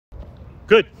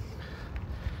Good.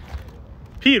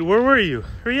 Pete, where were you?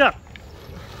 Hurry up.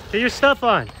 Get your stuff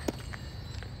on.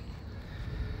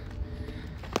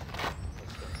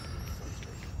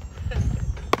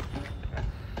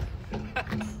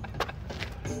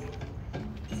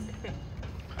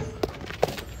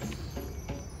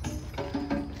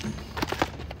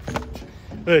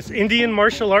 It's Indian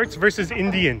martial arts versus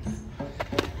Indian.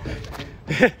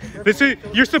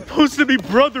 You're supposed to be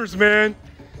brothers, man.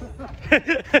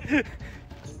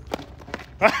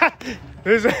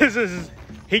 This is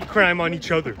hate crime on each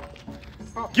other.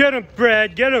 Get him,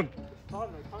 Brad, get him.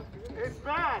 It's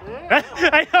bad, eh?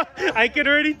 I can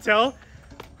already tell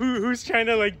who's trying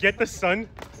to like get the sun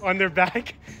on their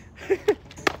back.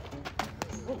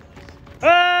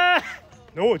 Ah!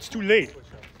 No, it's too late.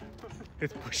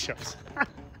 It's push-ups.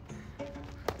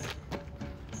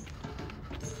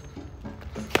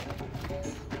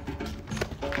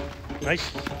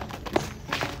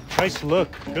 Nice look.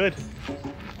 Good.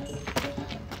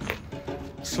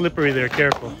 Slippery there.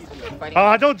 Careful.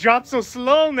 Oh, don't drop so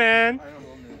slow, man.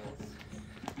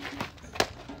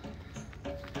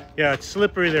 Yeah, it's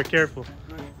slippery there. Careful.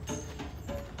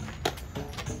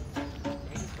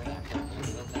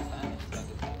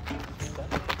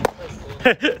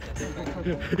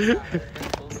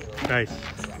 Nice.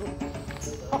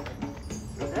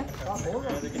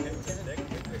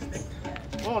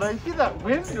 Oh, did you see that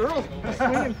wind? Earl's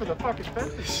swinging for the fucking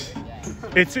fence.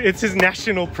 It's his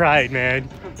national pride, man.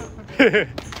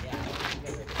 It's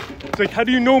like, how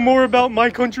do you know more about my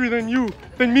country than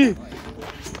me?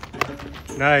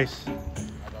 Nice.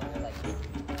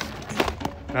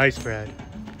 Nice, Brad.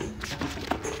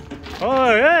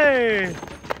 Oh, hey!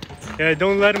 Yeah,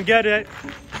 don't let him get it.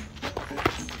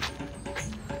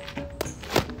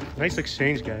 Nice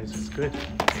exchange, guys. It's good.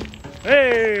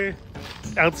 Hey!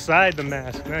 Outside the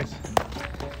mask. Nice.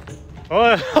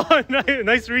 Oh,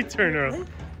 nice return, Earl.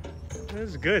 That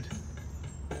was good.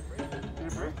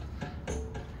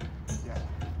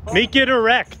 Make it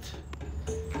erect.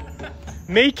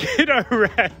 Make it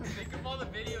erect. Think of all the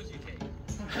videos you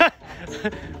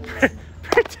take.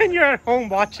 Pretend you're at home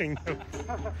watching them.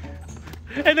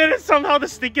 And then somehow the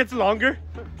stick gets longer.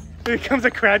 It becomes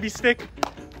a Krabby stick.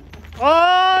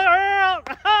 Oh, Earl!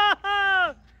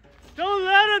 Don't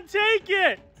let him take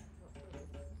it!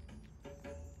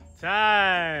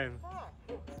 Time.